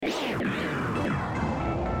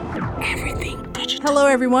Digital. Hello,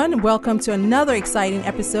 everyone. Welcome to another exciting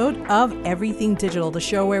episode of Everything Digital, the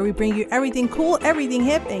show where we bring you everything cool, everything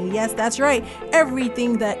hip, and yes, that's right,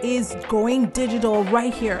 everything that is going digital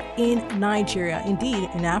right here in Nigeria, indeed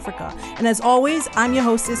in Africa. And as always, I'm your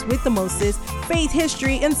hostess with the mostest, Faith,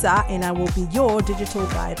 History, and Sa, and I will be your digital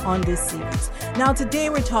guide on this series. Now, today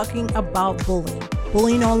we're talking about bullying.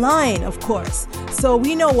 Bullying online, of course. So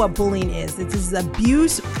we know what bullying is. It is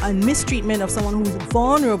abuse and mistreatment of someone who's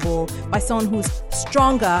vulnerable by someone who's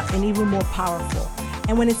stronger and even more powerful.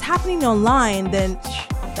 And when it's happening online, then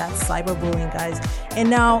that's cyberbullying, guys. And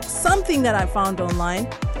now something that I found online,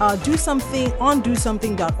 do something on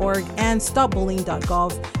dosomething.org and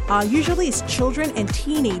stopbullying.gov. Usually it's children and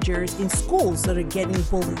teenagers in schools that are getting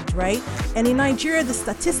bullied, right? And in Nigeria, the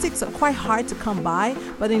statistics are quite hard to come by,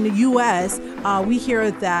 but in the US, we hear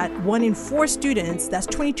that 1 in 4 students, that's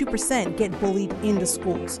 22%, get bullied in the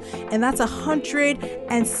schools. And that's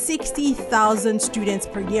 160,000 students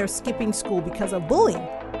per year skipping school because of bullying.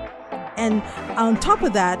 And on top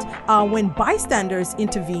of that, when bystanders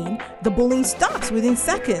intervene, the bullying stops within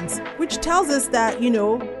seconds, which tells us that,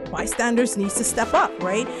 bystanders need to step up,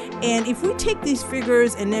 right? And if we take these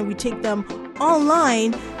figures and then we take them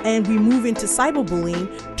online and we move into cyberbullying,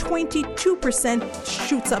 22%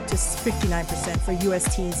 shoots up to 59% for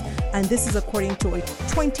US teens. And this is according to a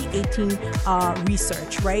 2018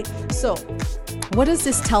 research, right? So what does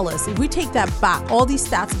this tell us? If we take that back, all these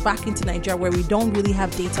stats back into Nigeria where we don't really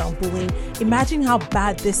have data on bullying, imagine how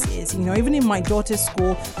bad this is. Even in my daughter's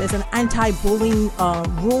school, there's an anti-bullying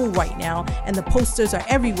rule right now, and the posters are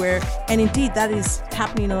everywhere. And indeed, that is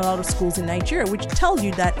happening in a lot of schools in Nigeria, which tells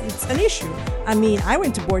you that it's an issue. I mean, I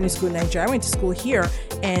went to boarding school in Nigeria. I went to school here,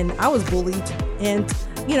 and I was bullied. And,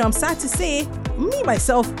 I'm sad to say, me,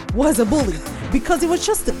 myself, was a bully. Because it was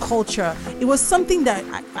just the culture. It was something that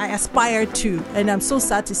I aspired to, and I'm so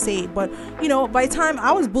sad to say it. But, by the time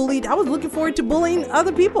I was bullied, I was looking forward to bullying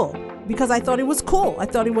other people because I thought it was cool. I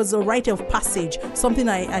thought it was a rite of passage, something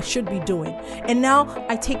I should be doing. And now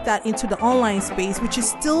I take that into the online space, which is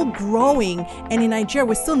still growing. And in Nigeria,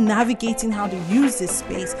 we're still navigating how to use this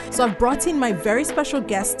space. So I've brought in my very special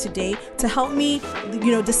guest today to help me,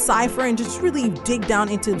 decipher and just really dig down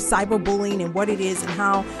into cyberbullying and what it is and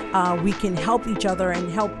how we can help each other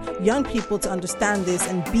and help young people to understand this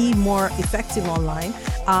and be more effective online.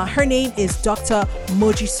 Her name is Dr.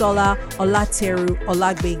 Mojisola Olateru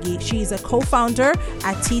Olagbegi. She's a co-founder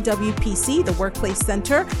at TWPC, the Workplace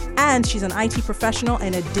Center, and she's an IT professional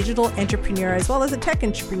and a digital entrepreneur as well as a tech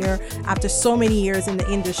entrepreneur after so many years in the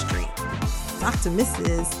industry. Dr.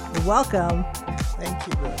 Mrs., welcome. Thank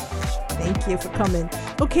you very much. Thank you for coming.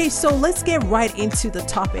 Okay, so let's get right into the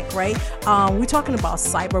topic, right? We're talking about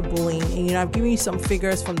cyberbullying, and I've given you some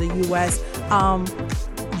figures from the US.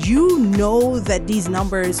 You know that these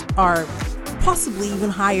numbers are possibly even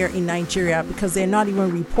higher in Nigeria because they're not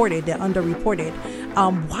even reported, they're underreported.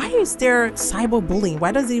 Why is there cyberbullying?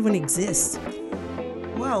 Why does it even exist?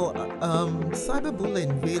 Well,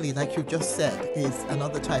 cyberbullying really, like you just said, is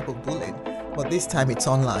another type of bullying, but this time it's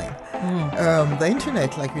online. The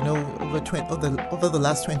internet, over the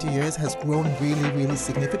last 20 years has grown really, really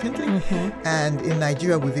significantly. And in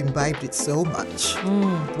Nigeria, we've imbibed it so much.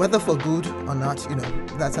 Whether for good or not,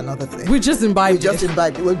 that's another thing. We just imbibed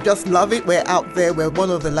it. We just love it. We're out there. We're one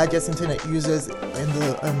of the largest internet users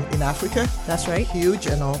in Africa. That's right. Huge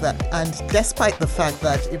and all that. And despite the fact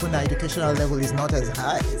that even our educational level is not as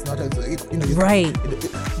high, it's not as, right.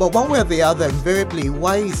 But one way or the other, invariably,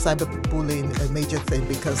 why is cyberbullying a major thing?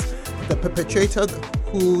 Because the perpetrator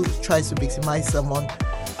who tries to victimize someone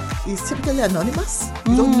is typically anonymous.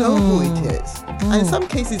 You don't know who it is. And in some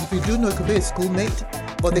cases, if you do know, it could be a schoolmate,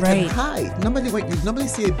 but they can hide. Normally, when you normally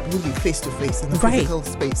see a bully face to face in the physical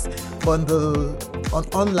space, but on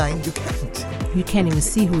online, you can't. You can't even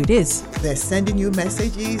see who it is. They're sending you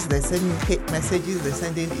messages, they're sending you hate messages, they're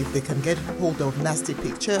sending, if they can get hold of nasty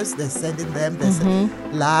pictures, they're sending them, they're sending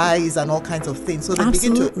lies and all kinds of things. So they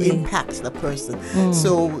begin to impact the person.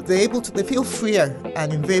 So they feel freer,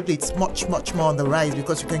 and invariably it's much, much more on the rise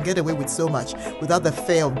because you can get away with so much without the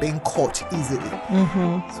fear of being caught easily.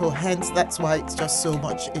 So hence, that's why it's just so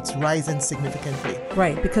much, it's rising significantly.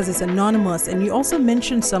 Right, because it's anonymous. And you also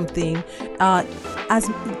mentioned something as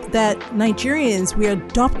that Nigerians, we are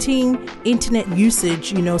adopting internet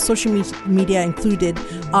usage, social media included,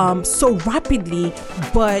 so rapidly,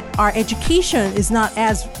 but our education is not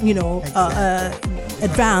as,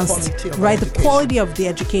 advanced, right? The quality of the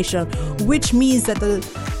education, which means that the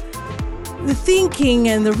thinking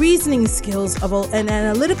and the reasoning skills and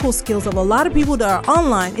analytical skills of a lot of people that are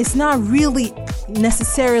online is not really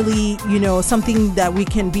necessarily, something that we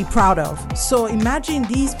can be proud of. So imagine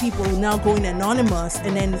these people now going anonymous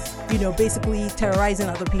and then, basically terrorizing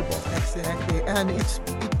other people. Exactly. And it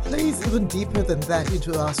plays even deeper than that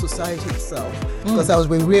into our society itself. Because as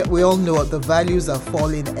we all know, the values are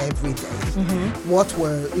falling every day. What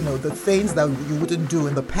were, the things that you wouldn't do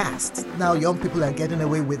in the past, now young people are getting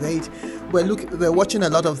away with it. We're watching a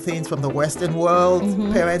lot of things from the Western world.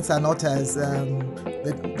 Parents are not as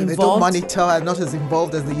they don't monitor, are not as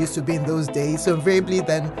involved as they used to be in those days. So invariably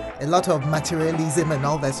then a lot of materialism and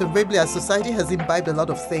all that. So invariably our society has imbibed a lot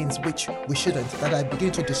of things which we shouldn't, that are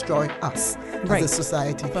beginning to destroy us as a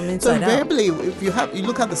society. From inside so invariably if you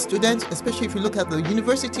look at the students, especially if you look at the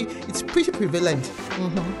university, it's pretty prevalent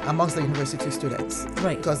amongst the university students.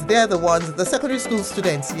 Right. Because they're the ones, the secondary school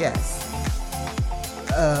students, yes.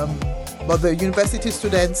 But the university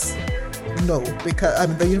students, no,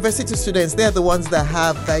 because the university students, they're the ones that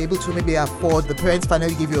are able to maybe afford. The parents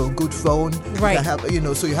finally give you a good phone, right?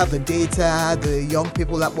 So you have the data. The young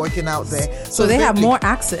people that working out there, so they have more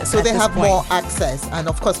access. So they have more access, and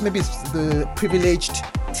of course, maybe it's the privileged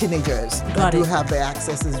teenagers that do have the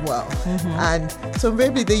access as well. And so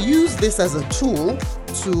maybe they use this as a tool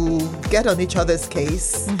to get on each other's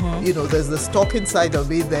case. There's the stalking side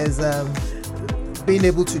of it. There's being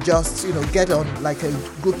able to just, get on like a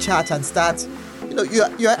group chat and start,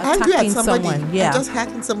 you're angry at somebody, you're just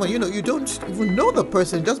hacking someone, you don't even know the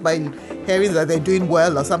person, just by hearing that they're doing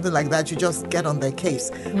well or something like that, you just get on their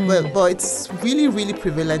case. But it's really, really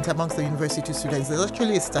prevalent amongst the university students. There's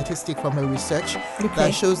actually a statistic from a research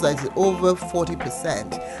that shows that it's over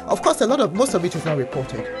 40%. Of course, most of it is not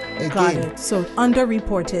reported. Again, got it. So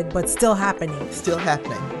underreported, but still happening. Still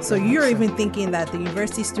happening. So you're even thinking that the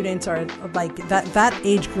university students are like that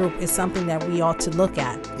age group is something that we ought to look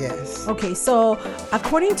at. Yes. Okay, so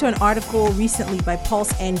according to an article recently by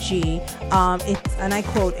Pulse NG, and I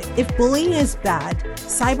quote, "If bullying is bad,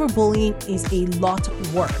 cyberbullying is a lot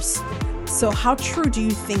worse." So how true do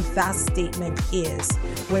you think that statement is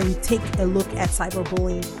when we take a look at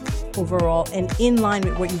cyberbullying overall, and in line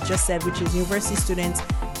with what you just said, which is university students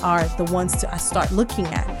are the ones to start looking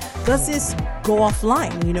at? Does this go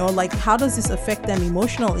offline? Like how does this affect them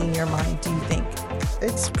emotionally in your mind, do you think?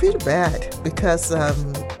 It's pretty bad because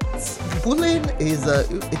bullying is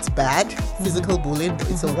it's bad. Physical bullying,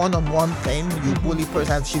 it's a one-on-one thing. You bully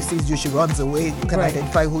person, she sees you, she runs away. You can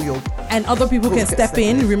identify who you're. And other people can step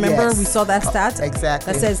in. Remember, we saw that stat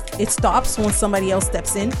exactly that says it stops when somebody else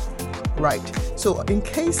steps in. Right. So in the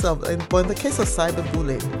case of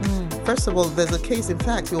cyberbullying, first of all, there's a case. In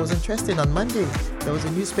fact, it was interesting. On Monday, there was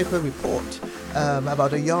a newspaper report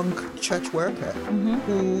about a young church worker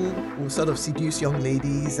who sort of seduced young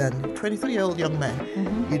ladies, and 23-year-old young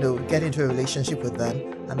man, get into a relationship with them,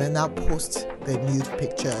 and then now post their nude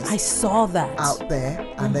pictures. I saw that out there,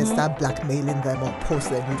 and then start blackmailing them or post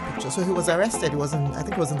their nude pictures. So he was arrested. I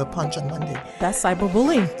think it was in the Punch on Monday. That's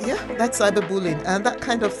cyberbullying. Yeah, that's cyberbullying and that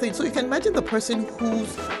kind of thing. So you can imagine the person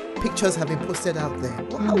whose pictures have been posted out there.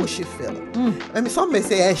 Well, how would she feel? I mean, some may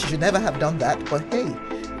say, she should never have done that, but hey,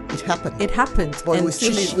 it happened. It happened. But we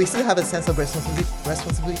still have a sense of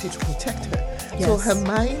responsibility to protect her. Yes. So her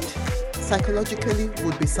mind psychologically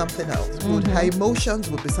would be something else. Her emotions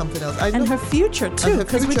would be something else. And her future too,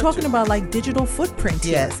 because we're talking about like digital footprint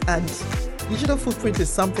here. Yes, and digital footprint is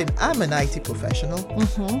something. I'm an IT professional.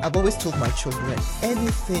 I've always told my children,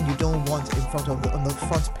 anything you don't want in front of on the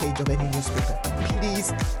front page of any newspaper,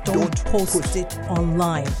 please don't post it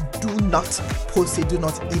online. Do not post it. Do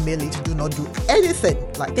not email it. Do not do anything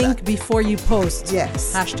like that. Think before you post.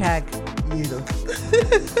 Yes. Hashtag.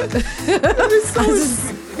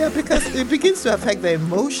 Yeah, because it begins to affect their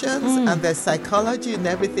emotions and their psychology and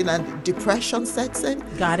everything, and depression sets in.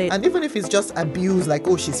 Got it. And even if it's just abuse, like,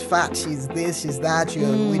 oh, she's fat, she's this, she's that,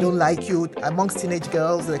 we don't like you. Amongst teenage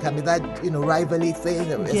girls, there can be that, rivalry thing,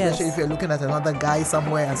 especially if you're looking at another guy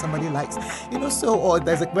somewhere and somebody likes, or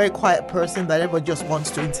there's a very quiet person that everybody just wants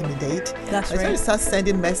to intimidate. That's right. When you start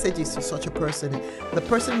sending messages to such a person, the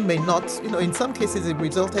person may not, in some cases it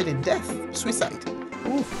resulted in death, suicide.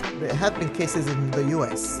 Oof. There have been cases in the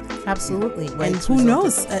US. Absolutely. And who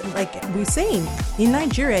knows? Like we're saying, in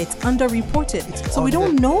Nigeria, it's underreported. We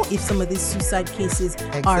don't know if some of these suicide cases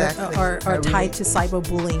are tied to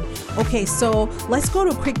cyberbullying. Okay, so let's go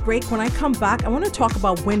to a quick break. When I come back, I want to talk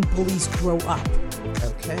about when bullies grow up.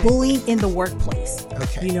 Okay. Bullying in the workplace.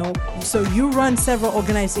 Okay. So you run several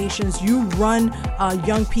organizations, you run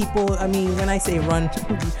young people. I mean, when I say run,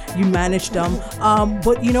 you manage them.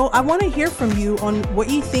 But I want to hear from you on what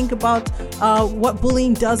you think about what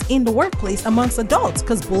bullying does in the workplace amongst adults,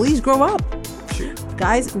 because bullies grow up. Sure.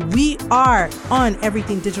 Guys, we are on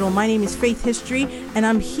Everything Digital. My name is Faith History, and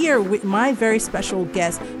I'm here with my very special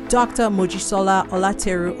guest, Dr. Mojisola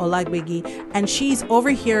Olateru Olagbegi, and she's over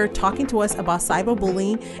here talking to us about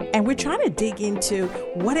cyberbullying, and we're trying to dig into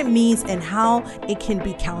what it means and how it can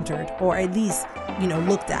be countered, or at least,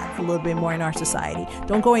 looked at a little bit more in our society.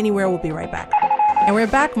 Don't go anywhere. We'll be right back. And we're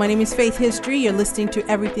back. My name is Faith History. You're listening to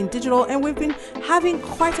Everything Digital, and we've been having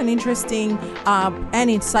quite an interesting and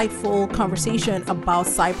insightful conversation about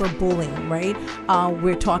cyberbullying, right?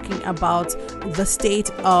 We're talking about the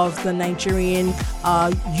state of the Nigerian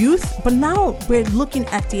youth, but now we're looking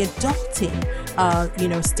at the adulting,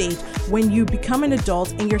 state. When you become an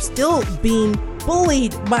adult and you're still being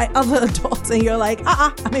bullied by other adults, and you're like,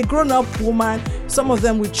 I'm a grown-up woman, some of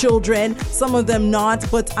them with children, some of them not,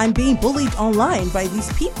 but I'm being bullied online by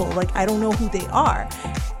these people. Like, I don't know who they are.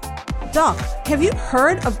 Doc, have you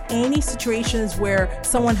heard of any situations where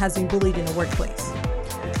someone has been bullied in a workplace?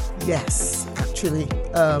 Yes, actually,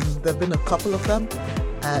 there have been a couple of them.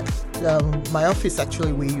 At my office,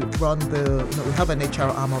 actually, we run we have an HR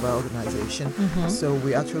arm of our organization. Mm-hmm. So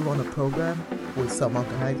we actually run a program with some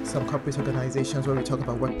corporate organizations where we talk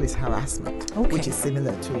about workplace harassment, which is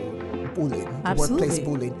similar to bullying, workplace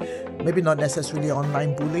bullying. Maybe not necessarily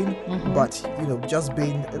online bullying, but just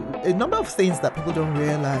being a number of things that people don't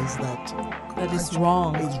realize that is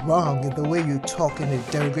wrong. It's wrong in the way you talk in a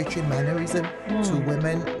derogatory mannerism to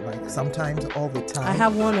women, like sometimes all the time. I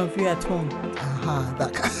have one of you at home.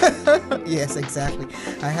 Yes, exactly.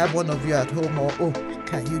 I have one of you at home, or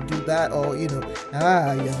can you do that, or you're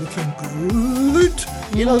looking good.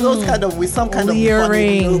 Those kind of, with some kind of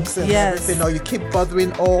funny looks and everything, or you keep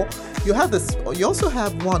bothering, or you have this. You also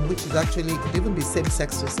have one which is actually, could even be same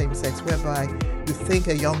sex to same sex, whereby you think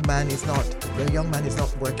a young man is not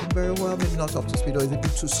working very well, maybe not up to speed, or is a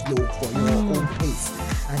bit too slow for your own pace,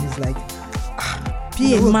 and it's like,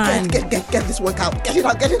 be a man. Get this work out. Get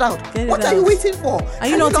it out. What are you waiting for? Are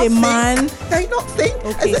you not a man? Can you not think?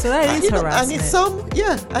 Okay, so that is harassment.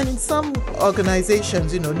 And in some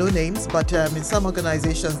organizations, no names, but in some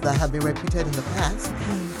organizations that have been reputed in the past,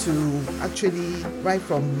 to actually, right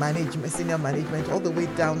from senior management, all the way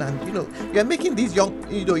down, and you're making these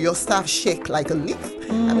your staff shake like a leaf.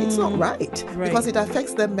 I mean, it's not right, because it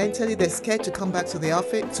affects them mentally. They're scared to come back to the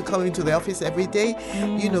office, to come into the office every day.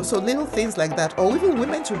 So little things like that, or even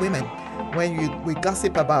women to women. When we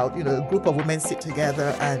gossip about, a group of women sit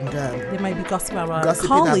together and they might be gossiping about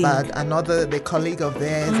the colleague of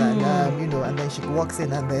theirs, and then she walks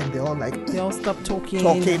in, and then they all stop talking,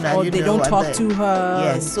 and, or they don't talk to her.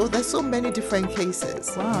 Yes, so there's so many different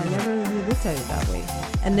cases. Wow, I never really looked at it that way.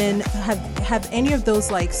 And then have any of those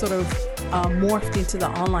sort of morphed into the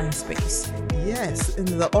online space? Yes, in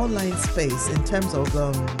the online space, in terms of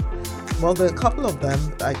well, there are a couple of them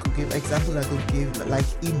I could give, like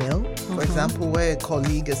email, for example, where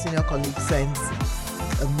a senior colleague sends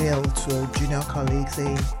a mail to a junior colleague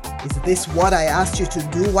saying, is this what I asked you to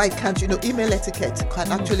do? Why can't you? Email etiquette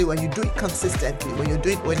can actually, when you do it consistently,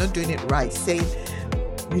 we're not doing it right, saying,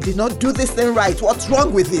 you did not do this thing right, what's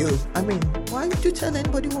wrong with you? I mean, why would you tell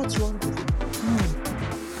anybody what's wrong with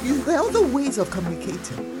you? There are other ways of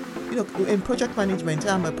communicating. In project management,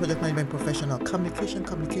 I'm a project management professional. Communication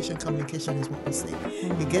is what we say.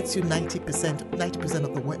 It gets you 90%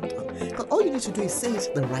 of the work done. Because all you need to do is say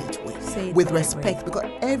it the right way, with respect, because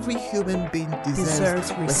every human being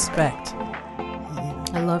deserves respect.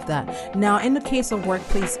 I love that. Now, in the case of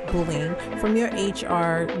workplace bullying, from your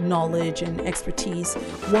HR knowledge and expertise,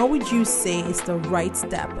 what would you say is the right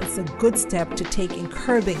step? It's a good step to take in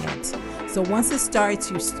curbing it. So once it starts,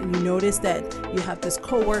 you notice that you have this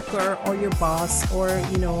coworker or your boss or,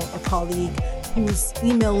 a colleague who's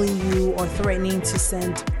emailing you or threatening to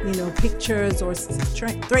send, pictures, or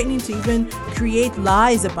threatening to even create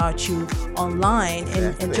lies about you online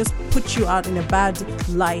and just put you out in a bad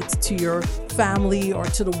light to your family or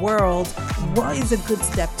to the world. What is a good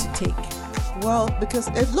step to take? Well, because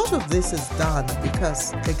a lot of this is done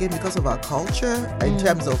because of our culture, in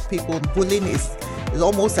terms of people, bullying is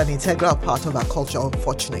almost an integral part of our culture,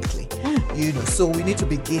 unfortunately. So we need to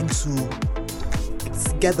begin to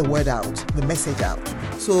get the word out, the message out.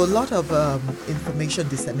 So a lot of information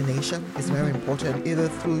dissemination is very important, either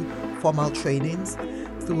through formal trainings,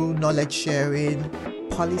 through knowledge sharing.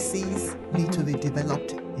 Policies need to be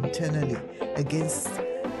developed internally against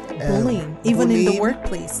bullying, even in the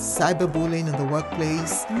workplace. Cyberbullying in the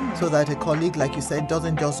workplace, so that a colleague, like you said,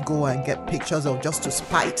 doesn't just go and get pictures of just to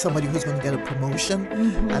spite somebody who's going to get a promotion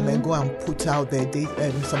and then go and put out their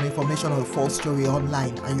some information or a false story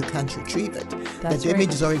online and you can't retrieve it. The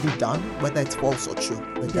damage is already done, whether it's false or true.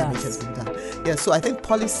 The damage has been done. Yeah, so I think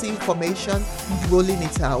policy formation, rolling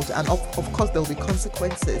it out, and of course there will be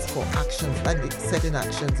consequences for actions, and certain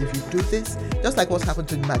actions if you do this, just like what's happened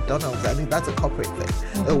to McDonald's. I mean, that's a corporate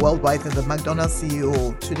thing, a worldwide thing. The McDonald's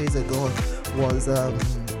CEO 2 days ago was,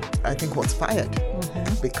 I think, was fired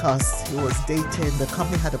because he was dating. The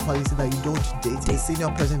company had a policy that you don't date. A senior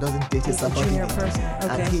person doesn't date a subordinate,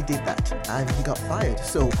 and he did that, and he got fired.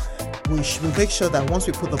 So we should make sure that once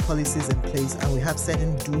we put the policies in place and we have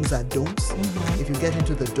certain do's and don'ts, if you get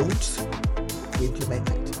into the don'ts, we implement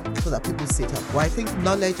it so that people sit up. Well, I think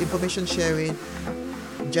knowledge, information sharing,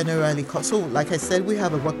 generally. So like I said, we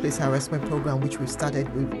have a workplace harassment program which we've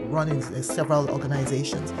started. We've run in several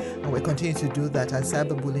organizations and we're continuing to do that, and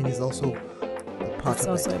cyberbullying is also It's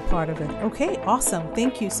also a part of it. Okay, awesome.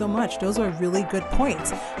 Thank you so much. Those were really good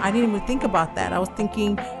points. I didn't even think about that. I was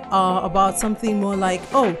thinking about something more like,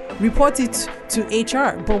 report it to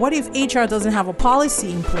HR. But what if HR doesn't have a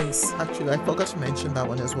policy in place? Actually, I forgot to mention that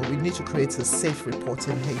one as well. We need to create a safe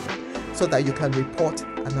reporting haven so that you can report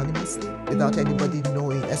anonymously without anybody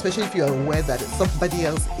knowing, especially if you're aware that somebody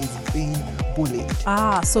else is being bullied.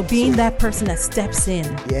 So being that person that steps in.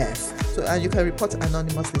 Yes. So, and you can report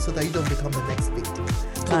anonymously so that you don't become the next victim.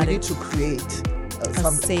 So we need to create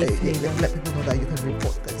some safe haven. Let people know that you can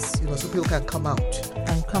report this, so people can come out.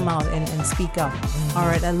 And speak up. All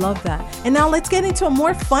right, I love that. And now let's get into a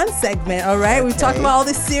more fun segment, all right? Okay. We've talked about all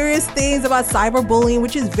the serious things about cyberbullying,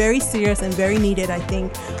 which is very serious and very needed, I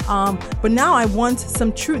think. But now I want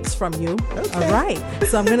some truths from you. Okay. All right.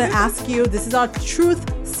 So I'm going to ask you, this is our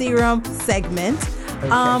Truth Serum segment. Okay.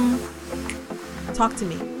 Talk to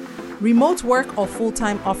me. Remote work or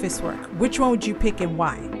full-time office work? Which one would you pick and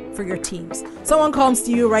why for your teams? Someone comes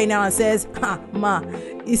to you right now and says,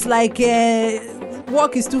 it's like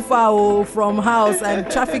work is too far from house and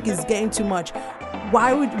traffic is getting too much.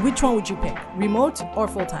 Which one would you pick? Remote or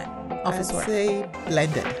full-time office work? I'd say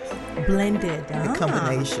blended. Blended. A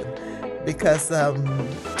combination. Because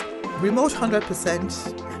remote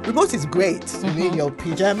 100%. Remote is great to be in your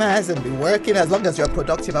pajamas and be working as long as you're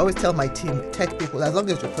productive. I always tell my team, tech people, as long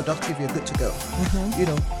as you're productive, you're good to go.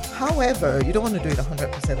 However, you don't want to do it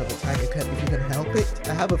 100% of the time if you can help it.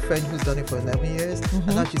 I have a friend who's done it for 11 years, and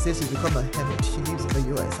now she says she's become a hermit. She lives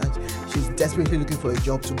in the US and she's desperately looking for a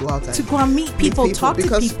job to go out and to go and meet people, talk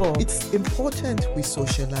to people. It's important we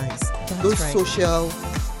socialize. Those social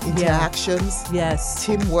interactions,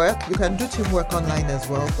 teamwork. You can do teamwork online as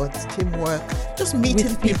well, but teamwork, just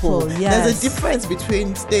meeting people. There's a difference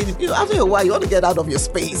between staying, after a while you want to get out of your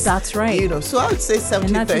space. That's right. So I would say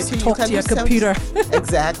 70-30. Talk to your computer.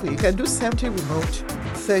 Exactly. You can do 70 remote,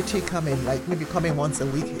 30 come in, like maybe come in once a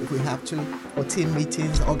week if we have to, for team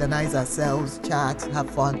meetings, organize ourselves, chat, have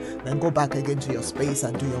fun, then go back again to your space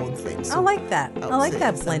and do your own thing. So I like that. I like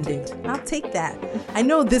that blended. I'll take that. I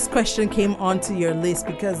know this question came onto your list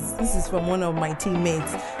because this is from one of my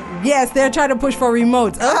teammates. Yes, they're trying to push for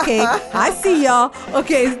remote. Okay, I see y'all.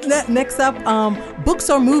 Okay, next up, books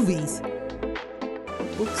or movies?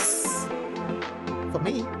 Books. For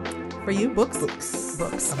me. For you, books?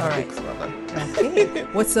 Books. All right. Books, rather. Okay.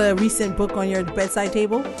 What's a recent book on your bedside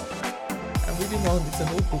table? I'm reading one. It's an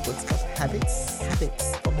old book. It's called Habits.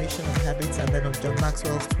 Formation of Habits, and then of John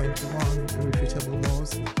Maxwell's 21 Irrefutable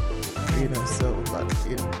Laws.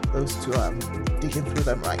 Those two, I'm digging through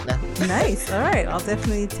them right now. Nice. All right. I'll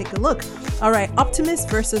definitely take a look. All right. Optimist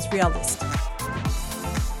versus realist?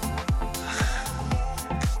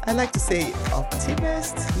 I like to say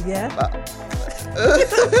optimist. Yeah.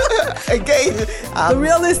 Again, the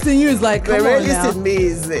realist in you is like, the realist in me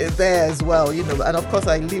is there as well, and of course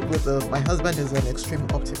I live with my husband is an extreme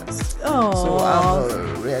optimist. So I'm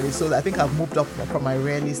a realist. So I think I've moved up from my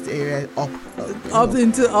realist area up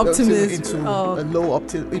into optimist, into a low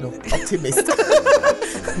optimist.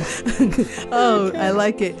 I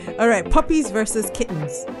like it. All right, puppies versus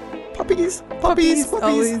kittens. Puppies. Always,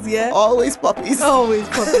 Always puppies. Always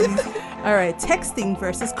puppies. All right, texting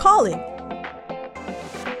versus calling.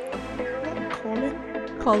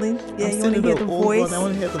 Calling. Yeah, you want to hear the voice? I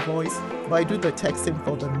want to hear the voice. But I do the texting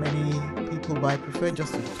for the many people people, but I prefer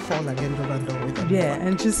just to call and get it over and done with. Yeah,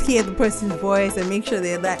 and just hear the person's voice and make sure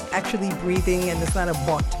they're not actually breathing and it's not a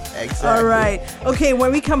bot. Exactly. All right. Okay,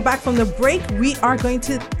 when we come back from the break, we are going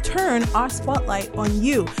to turn our spotlight on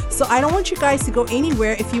you. So I don't want you guys to go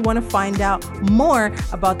anywhere if you want to find out more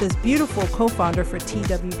about this beautiful co-founder for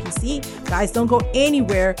TWPC. Guys, don't go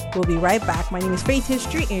anywhere. We'll be right back. My name is Faith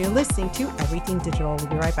History, and you're listening to Everything Digital. We'll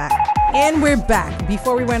be right back. And we're back.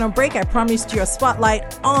 Before we went on break, I promised you a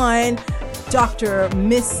spotlight on Dr.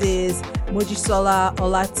 Mrs. Mojisola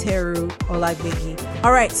Olateru Olagbegi.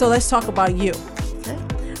 All right, so let's talk about you. Okay.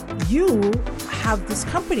 You have this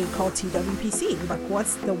company called TWPC. Like,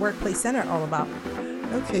 what's the Workplace Center all about?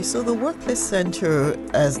 Okay, so the Workplace Center,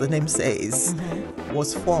 as the name says,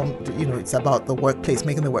 was formed, it's about the workplace,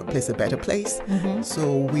 making the workplace a better place.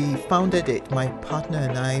 So we founded it, my partner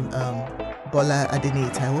and I, Bola Adeni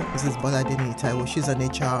Itaiwo. This is Bola Adeni Itaiwo. She's an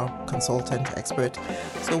HR consultant expert.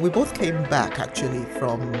 So we both came back actually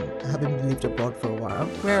from having lived abroad for a while.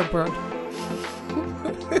 Where abroad?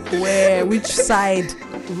 Where? Which side?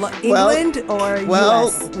 England or US?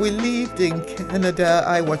 Well, we lived in Canada.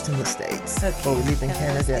 I worked in the States. Okay. But we lived in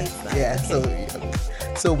Canada. States, Yeah, okay.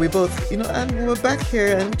 So we both, and we were back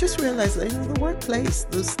here and we just realized that, the workplace,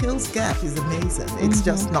 the skills gap is amazing. It's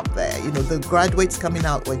just not there. The graduates coming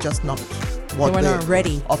out were just not what they were not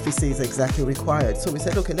ready. Offices exactly required. So we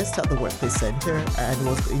said, okay, let's start the Workplace Center. And it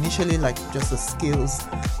was initially like just a skills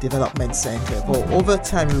development center. But over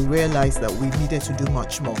time, we realized that we needed to do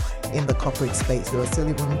much more in the corporate space. They were still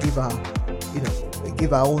able to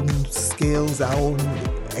give our own skills, our own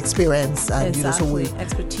experience, and exactly.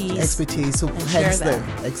 Expertise. So hence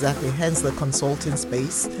the consulting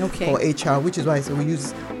space for HR, which is why we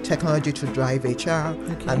use technology to drive HR.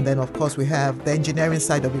 And then of course we have the engineering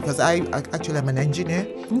side of it, because I actually am an engineer,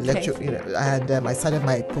 and I started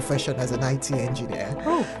my profession as an IT engineer.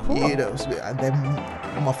 Oh, cool. And then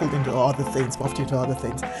morphed into other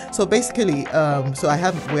things. So basically,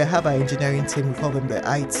 we have our engineering team. We call them the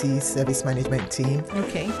IT service management team.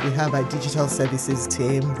 Okay. We have our digital services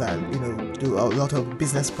team that do a lot of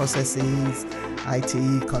business processes,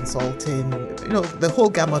 IT consulting, the whole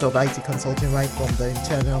gamut of IT consulting, right from the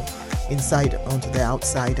internal inside onto the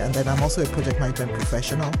outside. And then I'm also a project management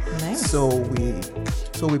professional. Nice. So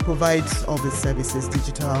we provide all these services,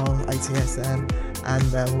 digital, ITSM,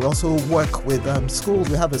 and we also work with schools.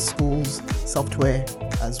 We have a schools software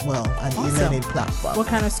as well, and e-learning platform. What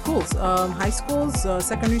kind of schools? High schools,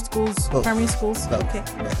 secondary schools, Both. primary schools? Both. Okay.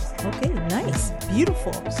 Yes. Okay, nice.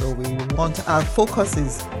 Beautiful. So our focus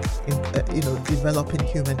is in developing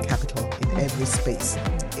human capital in every space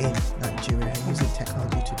in Nigeria, using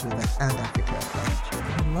technology to do that, and Africa.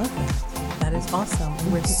 I love that. That is awesome.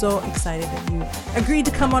 We're so excited that you agreed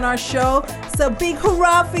to come on our show. So big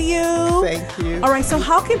hurrah for you. Thank you. All right. So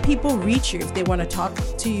how can people reach you if they want to talk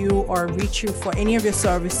to you or reach you for any of your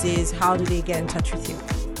services? How do they get in touch with you?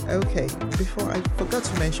 Okay. Before I forgot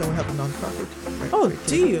to mention, we have a nonprofit. Oh,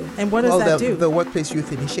 do you? And what does that do? The Workplace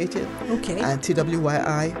Youth Initiative. Okay. And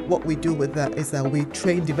TWYI. What we do with that is that we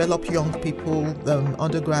develop young people,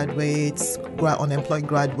 undergraduates, unemployed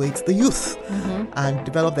graduates, the youth, and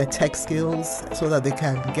develop their tech skills so that they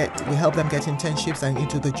can we help them get internships and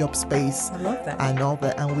into the job space. I love that. And all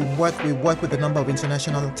that. And we work with a number of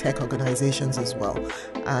international tech organizations as well.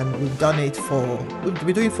 And we've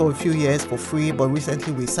been doing it for a few years for free, but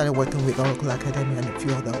recently we started working with Oracle Academy and a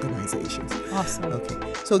few other organizations. Awesome. Okay.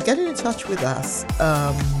 So getting in touch with us.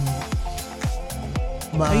 Are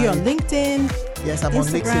you on LinkedIn? Yes, I'm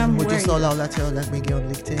Instagram, on LinkedIn. Mojisola Olagbegi on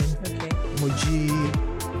LinkedIn. Okay. Moji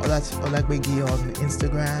Olagbegi on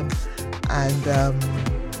Instagram. And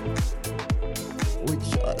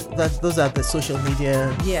those are the social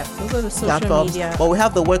media. Yeah, those are the social platforms. media. But we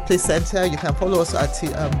have the Workplace Center. You can follow us at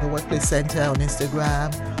the Workplace Center on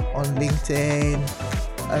Instagram, on LinkedIn,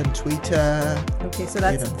 and Twitter. Okay, so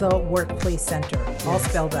that's the Workplace Center, all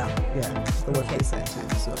spelled out. Yeah, the Workplace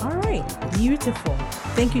Center. So. All right, beautiful.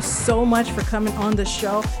 Thank you so much for coming on the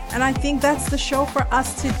show. And I think that's the show for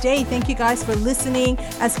us today. Thank you guys for listening.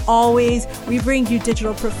 As always, we bring you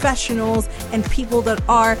digital professionals and people that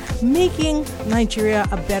are making Nigeria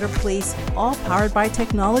a better place, all powered by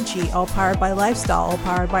technology, all powered by lifestyle, all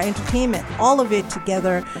powered by entertainment, all of it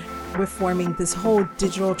together. We're forming this whole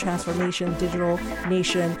digital transformation, digital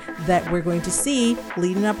nation that we're going to see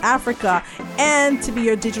leading up Africa. And to be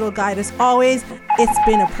your digital guide as always, it's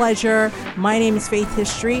been a pleasure. My name is Faith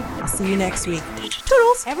History. I'll see you next week.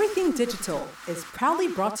 Toodles! Everything Digital is proudly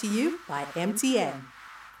brought to you by MTN.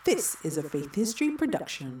 This is a Faith History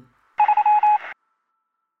production.